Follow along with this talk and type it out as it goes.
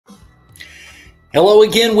Hello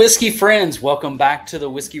again, whiskey friends. Welcome back to the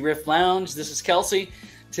Whiskey Riff Lounge. This is Kelsey.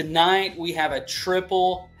 Tonight we have a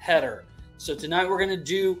triple header. So tonight we're going to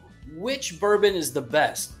do which bourbon is the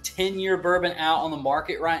best 10-year bourbon out on the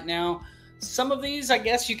market right now. Some of these, I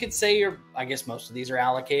guess you could say, I guess most of these are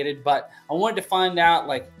allocated, but I wanted to find out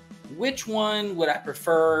like which one would I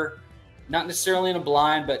prefer, not necessarily in a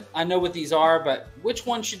blind, but I know what these are, but which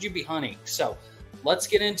one should you be hunting? So let's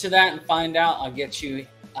get into that and find out. I'll get you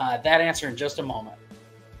that answer in just a moment.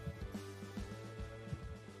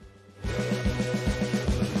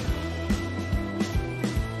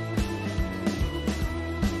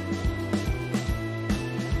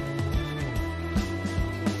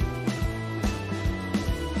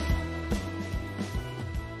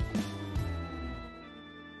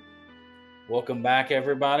 Welcome back,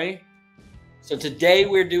 everybody. So today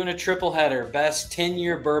we're doing a triple header, best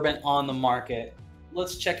 10-year bourbon on the market.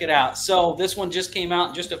 Let's check it out. So this one just came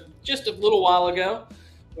out just a little while ago.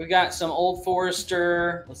 We got some Old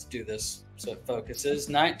Forester. Let's do this so it focuses.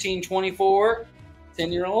 1924,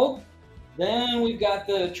 10-year-old. Then we've got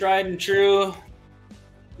the tried and true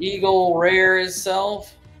Eagle Rare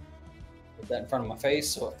itself. Put that in front of my face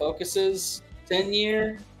so it focuses.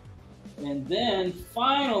 10-year. And then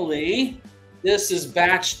finally, this is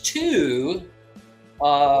batch 2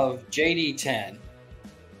 of JD10.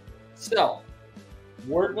 So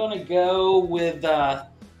we're going to go with the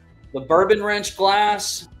bourbon wrench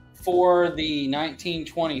glass for the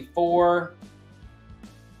 1924,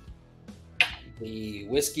 the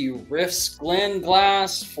Whiskey Riffs Glen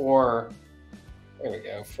glass for, there we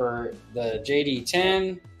go, for the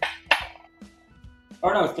JD10.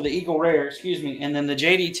 Or no, for the Eagle Rare, excuse me. And then the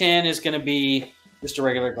JD10 is going to be just a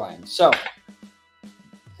regular Glen. So,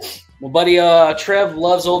 my buddy Trev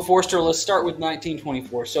loves Old Forester. Let's start with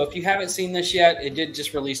 1924. So if you haven't seen this yet, it did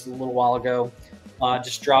just release a little while ago.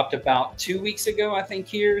 Just dropped about 2 weeks ago, I think,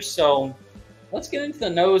 here. So let's get into the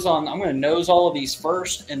nose on. I'm going to nose all of these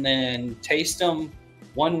first and then taste them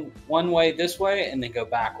one way this way and then go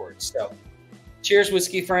backwards. So cheers,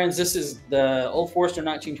 whiskey friends. This is the Old Forester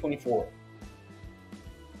 1924.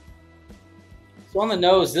 So on the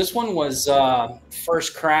nose, this one was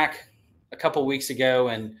first crack a couple weeks ago,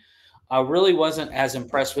 and I really wasn't as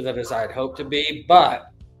impressed with it as I'd hoped to be,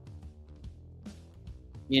 but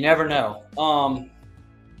you never know.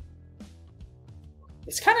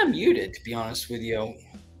 It's kind of muted, to be honest with you.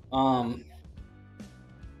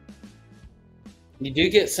 You do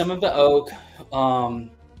get some of the oak. I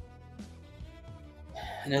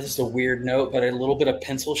know this is a weird note, but a little bit of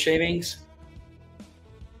pencil shavings.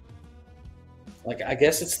 Like, I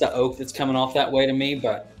guess it's the oak that's coming off that way to me,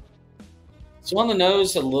 but so on the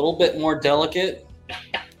nose, a little bit more delicate.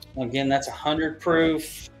 Again, that's 100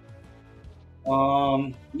 proof.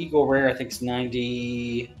 Eagle Rare, I think, is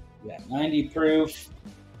 90 proof.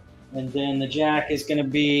 And then the Jack is going to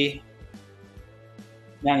be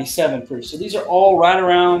 97 proof. So these are all right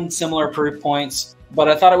around similar proof points, but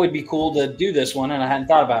I thought it would be cool to do this one, and I hadn't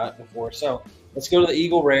thought about it before. So let's go to the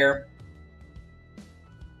Eagle Rare.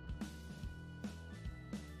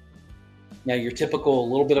 Now, your typical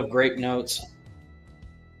little bit of grape notes,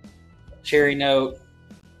 cherry note,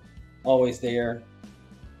 always there.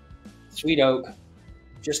 Sweet oak,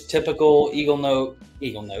 just typical Eagle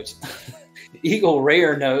notes, Eagle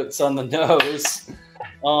Rare notes on the nose.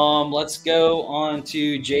 Let's go on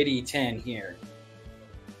to JD10 here.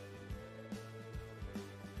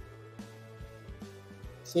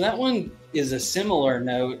 So that one is a similar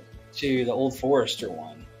note to the Old Forester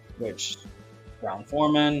one, which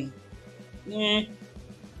Brown-Forman.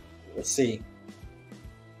 Let's see.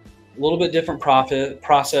 A little bit different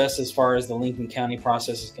process as far as the Lincoln County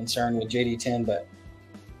process is concerned with JD10, but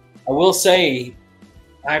I will say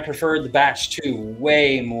I preferred the batch 2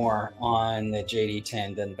 way more on the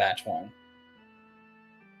JD10 than batch 1.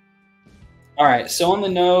 All right, so on the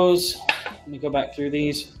nose, let me go back through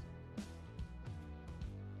these.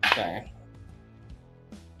 Okay.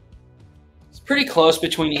 It's pretty close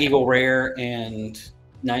between Eagle Rare and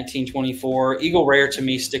 1924. Eagle Rare to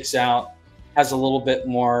me sticks out, has a little bit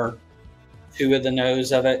more to the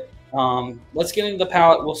nose of it. Let's get into the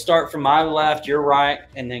palate. We'll start from my left, your right,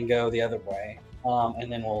 and then go the other way.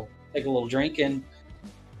 And then we'll take a little drink and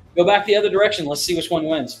go back the other direction. Let's see which one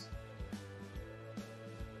wins.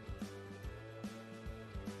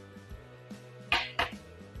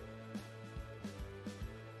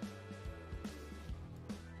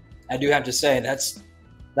 I do have to say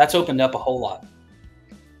that's opened up a whole lot.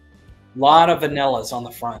 A lot of vanillas on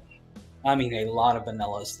the front. I mean, a lot of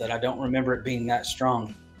vanillas that I don't remember it being that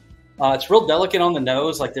strong. It's real delicate on the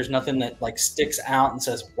nose. Like there's nothing that like sticks out and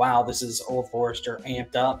says, wow, this is Old Forester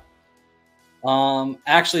amped up.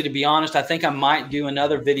 Actually, to be honest, I think I might do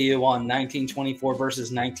another video on 1924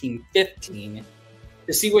 versus 1915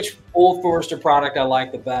 to see which Old Forester product I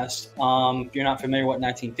like the best. If you're not familiar what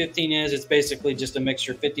 1915 is, it's basically just a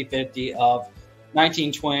mixture 50-50 of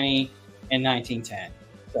 1920 and 1910.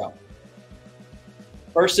 So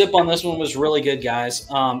first sip on this one was really good, guys.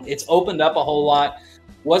 It's opened up a whole lot.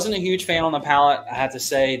 Wasn't a huge fan on the palate, I have to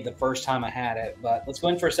say, the first time I had it. But let's go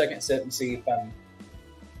in for a second sip and see if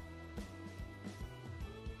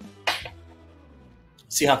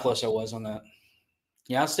see how close I was on that.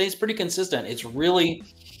 Yeah, it stays pretty consistent. It's really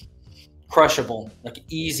crushable, like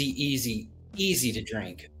easy to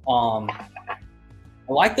drink. I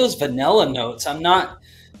like those vanilla notes. I'm not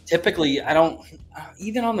typically, I don't,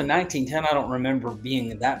 even on the 1910, I don't remember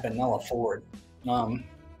being that vanilla forward.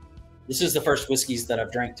 This is the first whiskeys that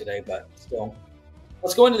I've drank today, but still.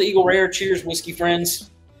 Let's go into the Eagle Rare. Cheers, whiskey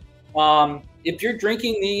friends. If you're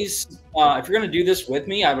drinking these, if you're going to do this with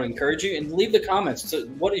me, I would encourage you, and leave the comments. So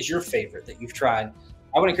what is your favorite that you've tried?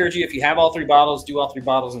 I would encourage you, if you have all 3 bottles, do all 3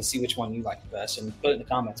 bottles and see which one you like the best, and put it in the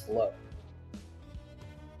comments below.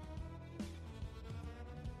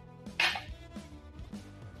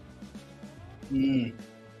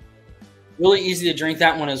 Really easy to drink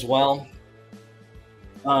that one as well.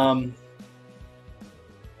 I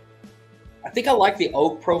think I like the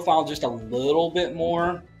oak profile just a little bit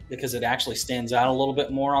more because it actually stands out a little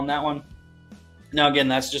bit more on that one. Now, again,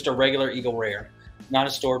 that's just a regular Eagle Rare, not a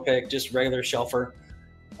store pick, just regular shelfer.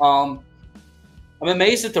 I'm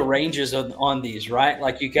amazed at the ranges on these, right?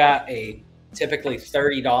 Like, you got a typically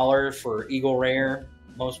 $30 for Eagle Rare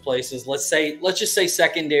most places. Let's just say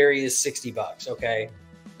secondary is $60, okay?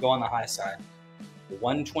 Go on the high side.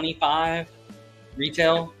 $125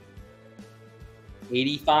 retail,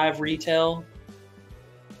 $85 retail.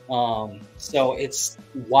 So it's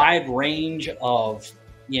wide range of,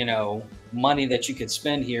 you know, money that you could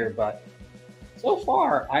spend here, but so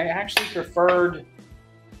far I actually preferred,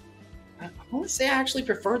 I want to say I actually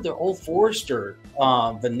preferred the Old Forester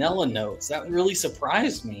vanilla notes. That really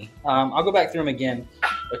surprised me. I'll go back through them again,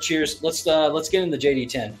 but cheers. Let's get in the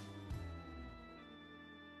JD10.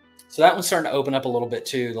 So that one's starting to open up a little bit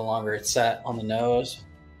too, the longer it's set on the nose.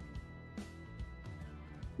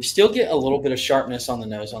 You still get a little bit of sharpness on the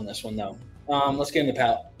nose on this one though. Let's get in the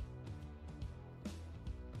palate.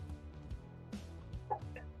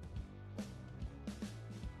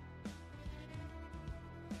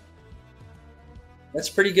 That's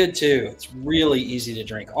pretty good too. It's really easy to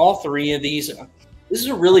drink. All 3 of these, this is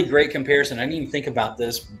a really great comparison. I didn't even think about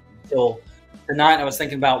this until tonight. I was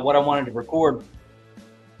thinking about what I wanted to record.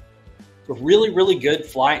 It's a really good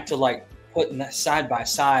flight to like put in that side by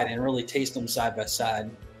side and really taste them side by side.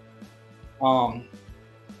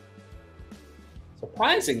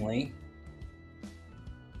 Surprisingly,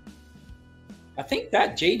 I think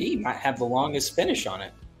that JD might have the longest finish on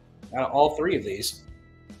it out of all 3 of these.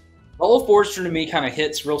 Old Forester to me kind of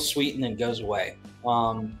hits real sweet and then goes away.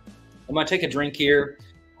 I'm going to take a drink here.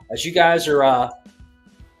 As you guys are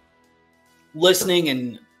listening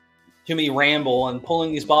and to me ramble and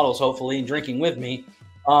pulling these bottles, hopefully, and drinking with me,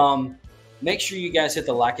 make sure you guys hit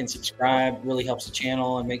the like and subscribe. It really helps the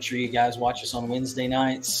channel. And make sure you guys watch us on Wednesday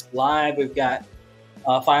nights live. We've got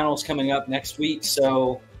finals coming up next week,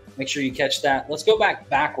 so make sure you catch that. Let's go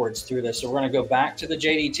backwards through this. So we're going to go back to the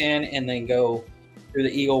JD10 and then go through the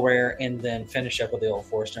Eagle Rare and then finish up with the Old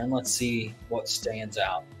Forester. And let's see what stands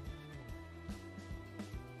out.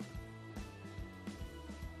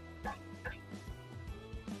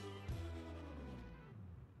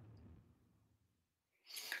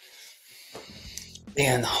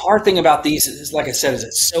 And the hard thing about these is, like I said, is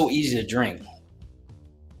it's so easy to drink.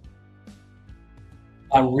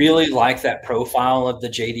 I really like that profile of the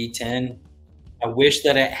JD10. I wish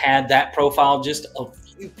that it had that profile just a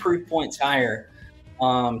few proof points higher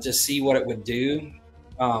to see what it would do.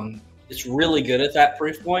 It's really good at that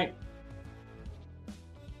proof point.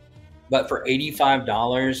 But for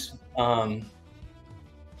 $85, I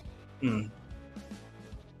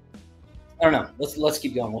don't know. Let's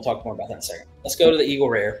keep going. We'll talk more about that in a second. Let's go to the Eagle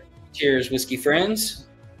Rare. Cheers, whiskey friends.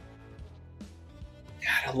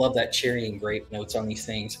 God, I love that cherry and grape notes on these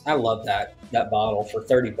things. I love that bottle for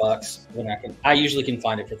 $30 when I usually can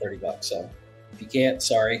find it for $30. So if you can't,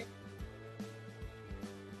 sorry.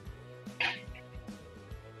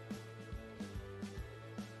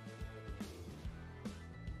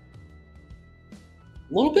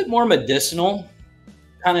 A little bit more medicinal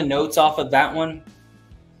kind of notes off of that one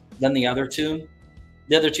than the other 2.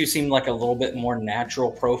 The other 2 seemed like a little bit more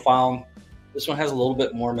natural profile. This one has a little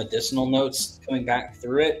bit more medicinal notes coming back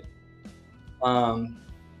through it.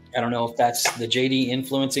 I don't know if that's the JD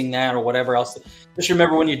influencing that or whatever else. Just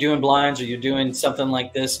remember when you're doing blinds or you're doing something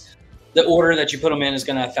like this, the order that you put them in is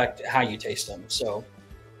going to affect how you taste them. So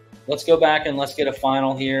let's go back and let's get a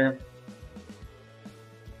final here.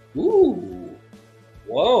 Ooh,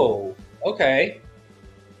 whoa, okay.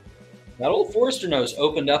 That Old Forester nose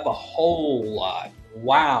opened up a whole lot.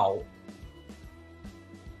 Wow.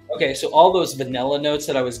 Okay, so all those vanilla notes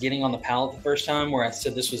that I was getting on the palate the first time where I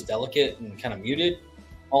said this was delicate and kind of muted,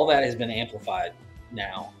 all that has been amplified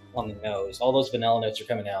now on the nose. All those vanilla notes are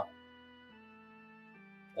coming out.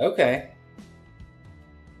 Okay.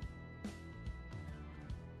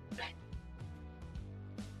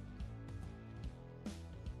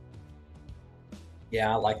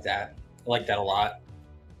 Yeah, I like that. I like that a lot.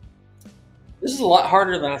 This is a lot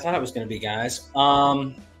harder than I thought it was going to be, guys.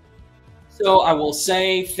 So I will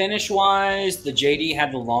say finish-wise, the JD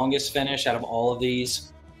had the longest finish out of all of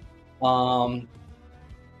these.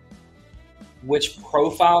 Which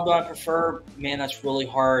profile do I prefer? Man, that's really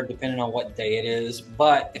hard depending on what day it is.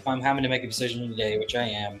 But if I'm having to make a decision today, which I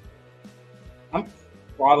am, I'm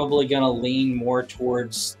probably going to lean more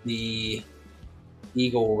towards the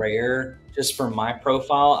Eagle Rare just for my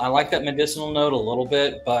profile. I like that medicinal note a little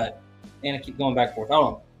bit, but man, I keep going back and forth. Hold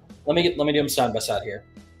on. Let me do them side by side here.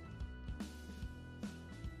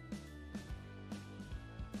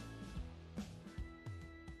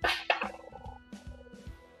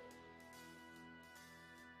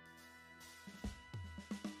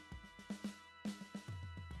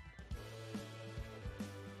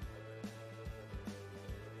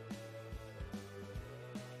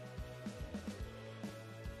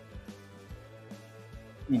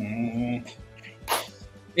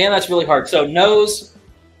 Man, that's really hard. So nose,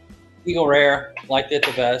 Eagle Rare, liked it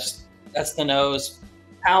the best. That's the nose.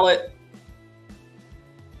 Palate,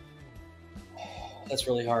 that's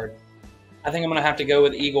really hard. I think I'm going to have to go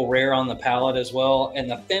with Eagle Rare on the palate as well. And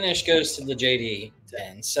the finish goes to the JD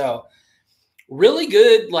 10. So really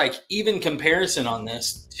good, like even comparison on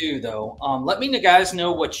this too, though. Let me guys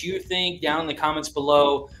know what you think down in the comments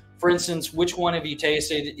below. For instance, which one have you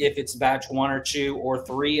tasted, if it's batch 1 or 2 or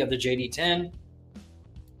 3 of the JD 10?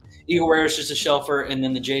 Eagle Rare is just a shelfer, and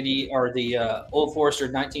then the JD or the Old Forester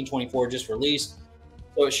 1924 just released.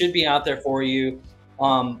 So it should be out there for you.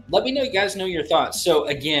 Let me know, you guys know your thoughts. So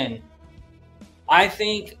again, I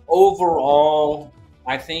think overall,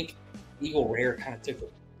 I think Eagle Rare kind of took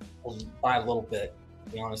it by a little bit,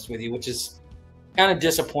 to be honest with you, which is kind of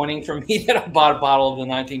disappointing for me that I bought a bottle of the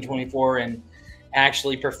 1924 and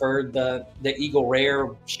actually preferred the Eagle Rare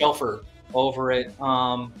shelfer over it.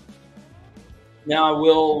 Now I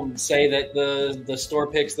will say that the store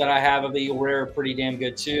picks that I have of the Eagle Rare are pretty damn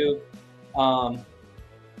good too. Man,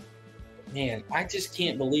 I just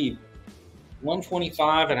can't believe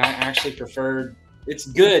 125, and I actually preferred. It's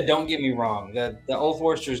good. Don't get me wrong. The Old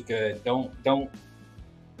Forester is good. Don't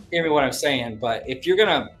hear me what I'm saying. But if you're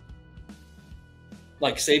gonna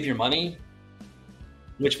like save your money,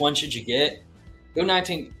 which one should you get? Go try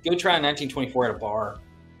a 1924 at a bar.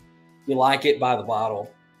 You like it, buy the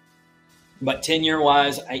bottle. But 10-year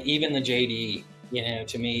wise, even the JD, you know,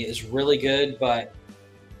 to me is really good. But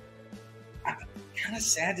I'm kind of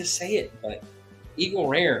sad to say it, but Eagle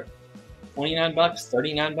Rare, $29,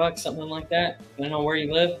 $39, something like that, depending on where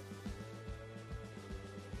you live.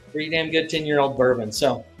 Pretty damn good 10-year-old bourbon.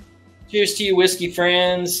 So, cheers to you, whiskey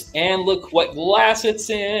friends, and look what glass it's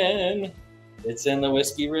in. It's in the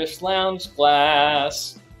Whiskey Riffs Lounge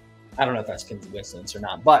glass. I don't know if that's coincidence or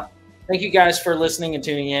not, but thank you guys for listening and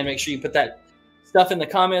tuning in. Make sure you put that stuff in the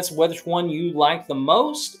comments, which one you like the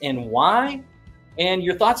most and why, and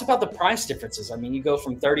your thoughts about the price differences. I mean, you go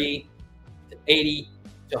from 30 to 80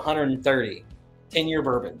 to 130, 10-year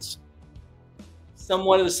bourbons.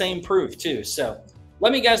 Somewhat of the same proof too. So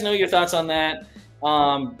let me guys know your thoughts on that.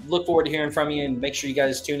 Look forward to hearing from you, and make sure you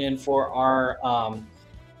guys tune in for our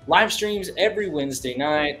live streams every Wednesday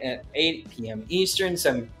night at 8 p.m. Eastern,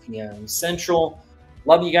 7 p.m. Central.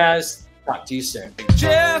 Love you guys. Talk to you soon.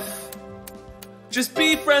 Jeff, just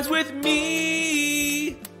be friends with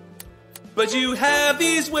me. But you have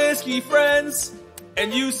these whiskey friends,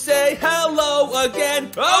 and you say hello again.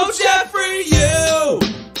 Oh, Jeffrey, you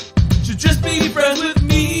should just be friends with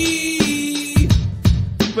me.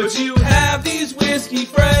 But you have these whiskey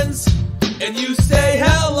friends, and you say hello.